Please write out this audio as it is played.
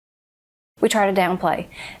We try to downplay,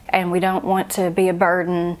 and we don't want to be a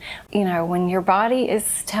burden. You know, when your body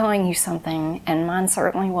is telling you something, and mine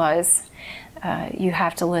certainly was, you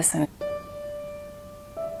have to listen.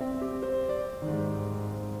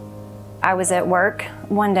 I was at work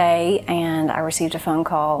one day and I received a phone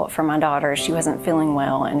call from my daughter. She wasn't feeling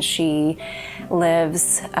well, and she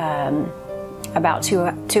lives about two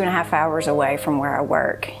and a half hours away from where I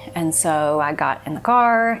work. And so I got in the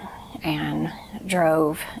car and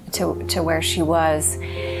drove to where she was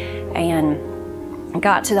and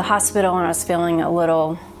got to the hospital, and I was feeling a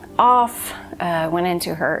little off. Went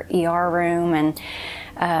into her ER room, and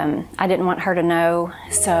I didn't want her to know,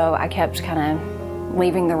 so I kept kind of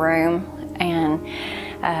leaving the room, and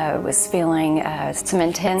was feeling some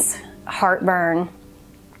intense heartburn.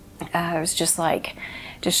 It was just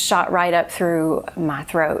shot right up through my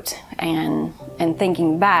throat, and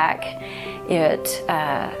thinking back, it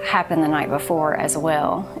happened the night before as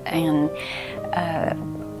well, and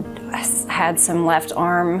I had some left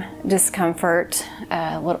arm discomfort,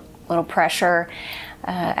 little pressure.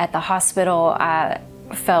 At the hospital, I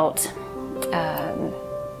felt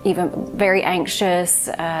even very anxious.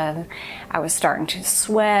 I was starting to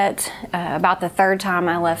sweat. About the third time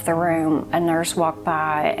I left the room, a nurse walked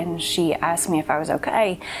by and she asked me if I was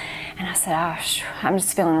okay. And I said, I'm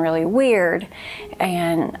just feeling really weird.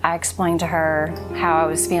 And I explained to her how I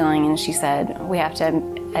was feeling, and she said, we have to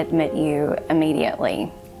admit you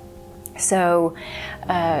immediately. So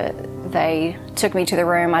they took me to the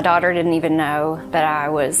room. My daughter didn't even know that I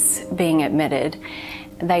was being admitted.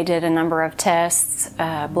 They did a number of tests,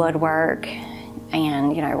 blood work,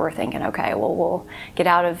 and we're thinking, okay, well, we'll get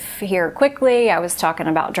out of here quickly. I was talking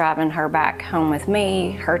about driving her back home with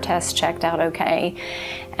me. Her test checked out okay,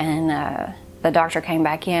 and the doctor came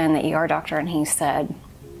back in, the ER doctor, and he said,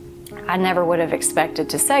 I never would have expected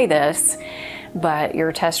to say this, but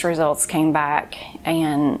your test results came back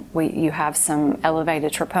and you have some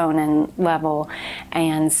elevated troponin level,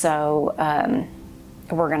 and so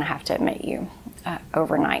we're going to have to admit you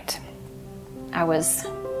overnight. I was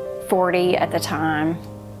 40 at the time.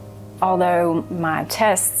 Although my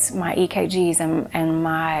tests, my EKGs and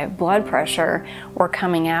my blood pressure were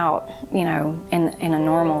coming out, in a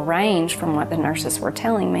normal range from what the nurses were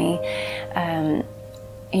telling me, I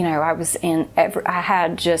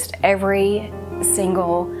had just every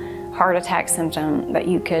single heart attack symptom that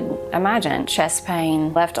you could imagine. Chest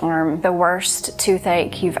pain, left arm, the worst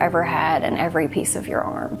toothache you've ever had in every piece of your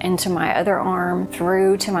arm. Into my other arm,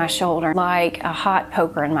 through to my shoulder, like a hot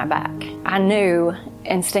poker in my back. I knew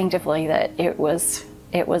instinctively that it was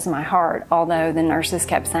my heart, although the nurses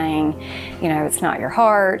kept saying, it's not your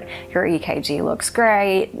heart, your EKG looks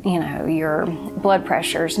great, your blood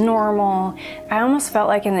pressure's normal. I almost felt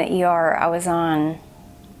like in the ER I was on,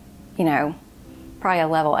 probably a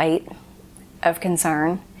level 8 of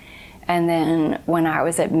concern. And then when I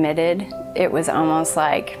was admitted, it was almost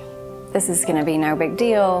like, this is gonna be no big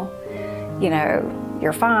deal.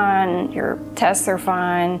 You're fine, your tests are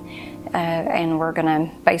fine, and we're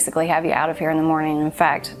gonna basically have you out of here in the morning. In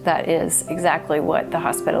fact, that is exactly what the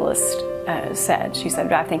hospitalist said. She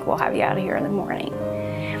said, I think we'll have you out of here in the morning.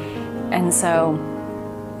 And so,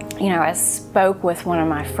 I spoke with one of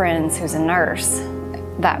my friends who's a nurse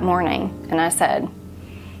that morning, and I said,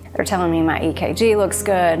 they're telling me my EKG looks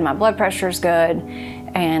good, my blood pressure's good,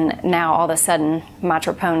 and now all of a sudden my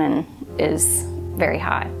troponin is very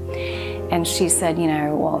high. And she said,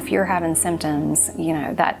 well, if you're having symptoms,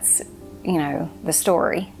 that's, the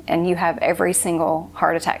story, and you have every single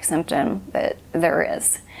heart attack symptom that there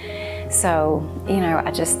is. So,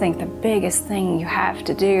 I just think the biggest thing you have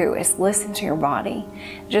to do is listen to your body.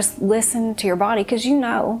 Just listen to your body, because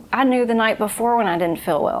I knew the night before when I didn't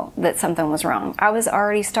feel well that something was wrong. I was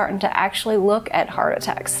already starting to actually look at heart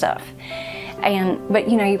attack stuff. But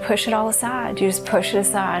you push it all aside. You just push it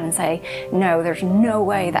aside and say, no, there's no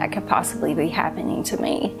way that could possibly be happening to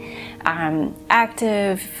me. I'm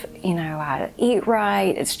active, I eat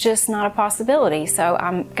right. It's just not a possibility. So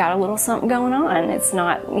I've got a little something going on. It's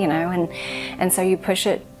not, and so you push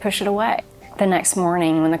it away. The next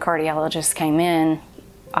morning when the cardiologist came in,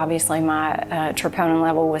 obviously my troponin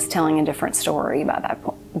level was telling a different story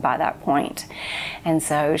by that point. And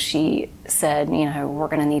so she said, we're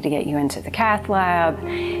going to need to get you into the cath lab.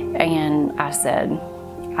 And I said,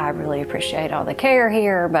 I really appreciate all the care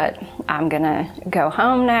here, but I'm going to go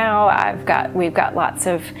home now. We've got lots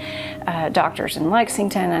of doctors in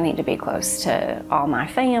Lexington. I need to be close to all my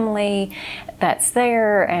family that's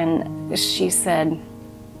there. And she said,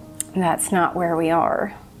 that's not where we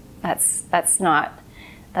are. That's not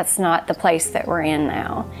the place that we're in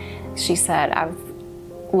now. She said,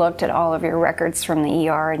 looked at all of your records from the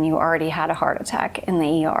ER and you already had a heart attack in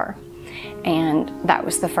the ER. And that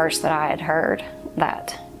was the first that I had heard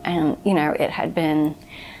that. And, you know, it had been,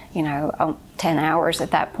 you know, 10 hours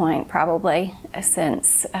at that point probably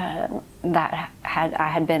since I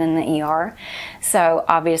had been in the ER. So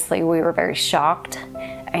obviously we were very shocked,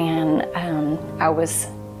 and I was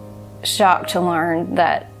shocked to learn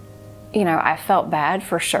that, you know, I felt bad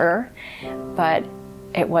for sure, but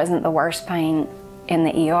it wasn't the worst pain in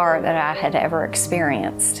the ER that I had ever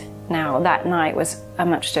experienced. Now that night was a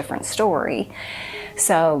much different story.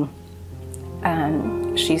 So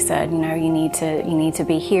she said, you know, you need to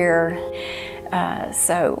be here.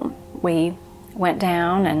 So we went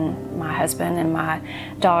down, and my husband and my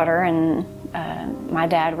daughter and my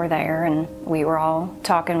dad were there, and we were all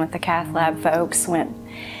talking with the cath lab folks.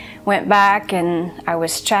 Went back, and I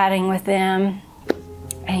was chatting with them,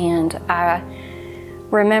 and I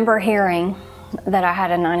remember hearing that I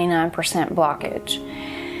had a 99% blockage.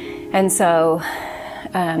 And so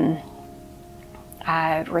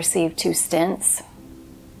I received 2 stents.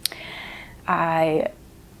 I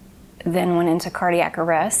then went into cardiac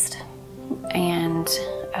arrest and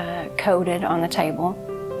coded on the table.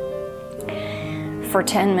 For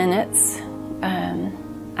 10 minutes,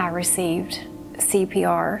 I received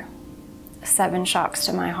CPR, 7 shocks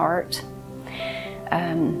to my heart,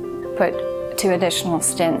 put 2 additional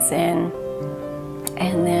stents in,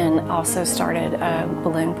 and then also started a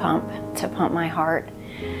balloon pump to pump my heart.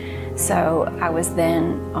 So I was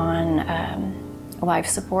then on life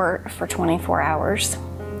support for 24 hours.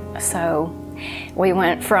 So we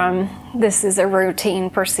went from this is a routine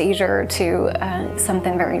procedure to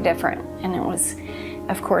something very different. And it was,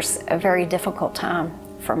 of course, a very difficult time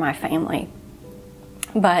for my family.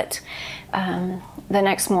 But the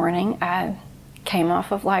next morning I came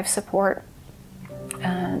off of life support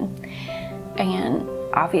and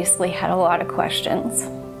obviously had a lot of questions.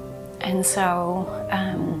 And so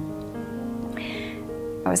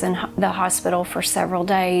I was in the hospital for several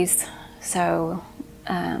days. So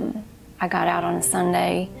I got out on a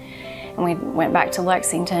Sunday, and we went back to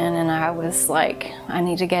Lexington, and I was like, I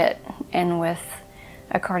need to get in with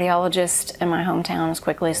a cardiologist in my hometown as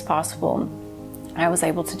quickly as possible. I was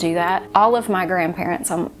able to do that. All of my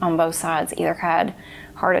grandparents on both sides either had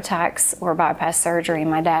heart attacks or bypass surgery.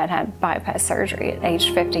 My dad had bypass surgery at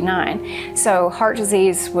age 59. So heart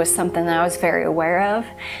disease was something that I was very aware of,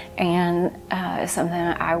 and something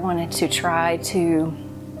that I wanted to try to,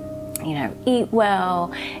 you know, eat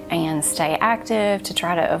well and stay active to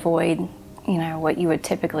try to avoid, you know, what you would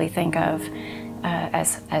typically think of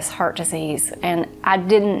as heart disease. And I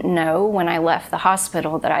didn't know when I left the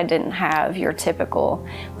hospital that I didn't have your typical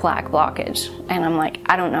plaque blockage. And I'm like,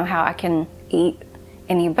 I don't know how I can eat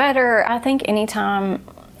any better. I think anytime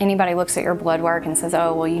anybody looks at your blood work and says,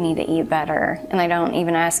 oh, well, you need to eat better, and they don't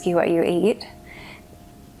even ask you what you eat,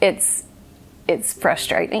 it's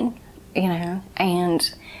frustrating, you know.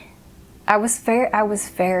 And I was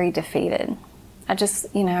very defeated. I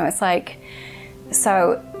just, you know, it's like,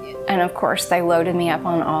 so, and of course they loaded me up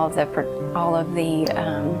on all of the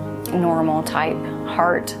normal type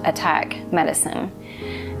heart attack medicine.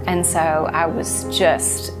 And so I was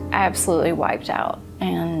just absolutely wiped out,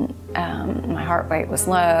 and my heart rate was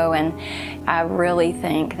low. And I really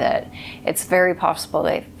think that it's very possible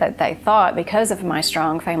that they thought, because of my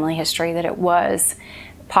strong family history, that it was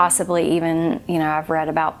possibly even, you know, I've read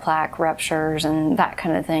about plaque ruptures and that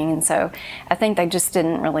kind of thing. And so I think they just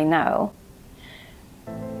didn't really know.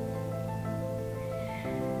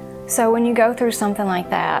 So when you go through something like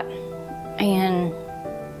that, and,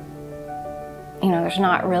 you know, there's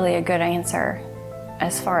not really a good answer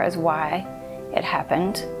as far as why it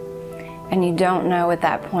happened, and you don't know at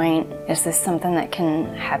that point, is this something that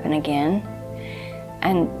can happen again?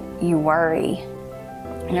 And you worry.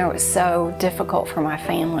 You know, it was so difficult for my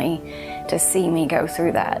family to see me go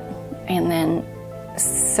through that. And then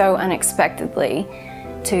so unexpectedly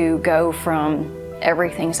to go from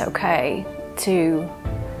everything's okay to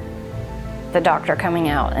the doctor coming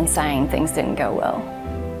out and saying things didn't go well,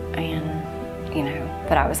 and, you know,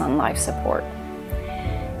 that I was on life support.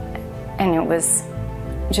 And it was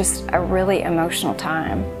just a really emotional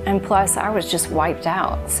time. And plus I was just wiped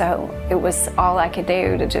out. So it was all I could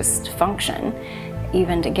do to just function,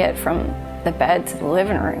 even to get from the bed to the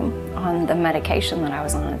living room on the medication that I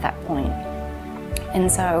was on at that point.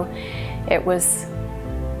 And so it was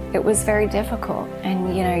very difficult.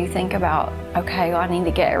 And, you know, you think about, okay, well, I need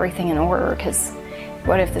to get everything in order, because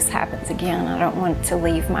what if this happens again? I don't want to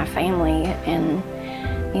leave my family and,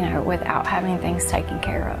 you know, without having things taken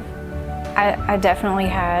care of. I definitely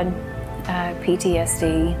had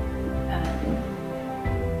PTSD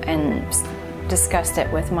and discussed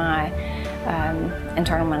it with my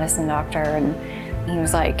internal medicine doctor, and he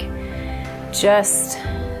was like, just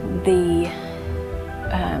the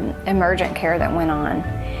emergent care that went on,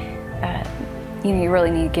 you know, you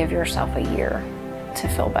really need to give yourself a year to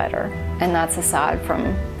feel better. And that's aside from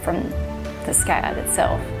the SCAD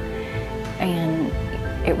itself. And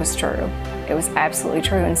it was true. It was absolutely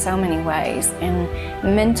true in so many ways. And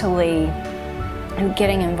mentally,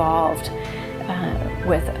 getting involved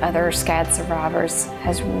with other SCAD survivors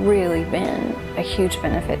has really been a huge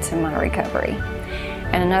benefit to my recovery.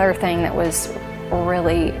 And another thing that was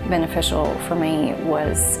really beneficial for me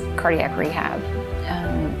was cardiac rehab.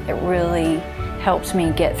 It really helped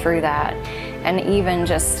me get through that. And even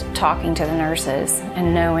just talking to the nurses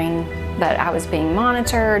and knowing that I was being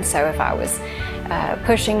monitored, so if I was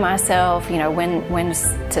pushing myself, you know, when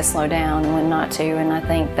to slow down and when not to. And I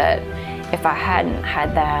think that if I hadn't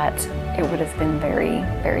had that, it would have been very,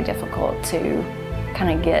 very difficult to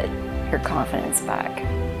kind of get your confidence back.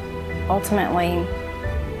 Ultimately,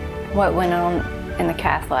 what went on in the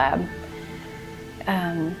cath lab,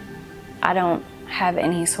 I don't have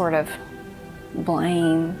any sort of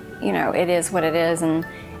blame. You know, it is what it is, and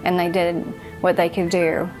they did what they could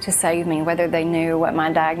do to save me, whether they knew what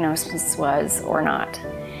my diagnosis was or not.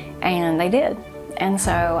 And they did. And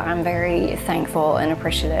so I'm very thankful and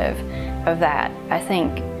appreciative of that. I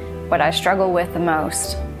think what I struggle with the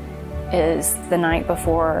most is the night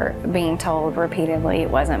before being told repeatedly it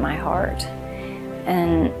wasn't my heart.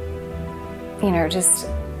 And, you know, just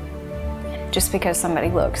because somebody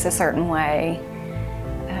looks a certain way,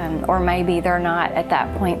 or maybe they're not at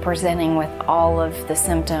that point presenting with all of the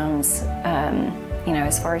symptoms, you know,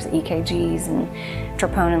 as far as EKGs and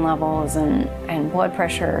troponin levels and blood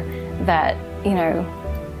pressure, that, you know,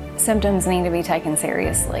 symptoms need to be taken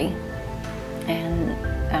seriously. And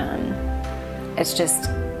it's just,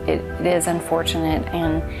 it is unfortunate.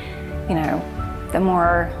 And, you know, the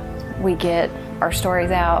more we get our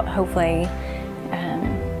stories out, hopefully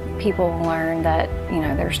people will learn that, you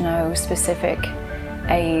know, there's no specific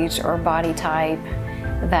age or body type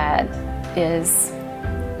that is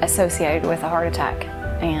associated with a heart attack,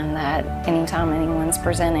 and that anytime anyone's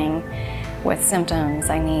presenting with symptoms,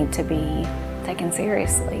 they need to be taken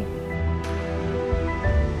seriously.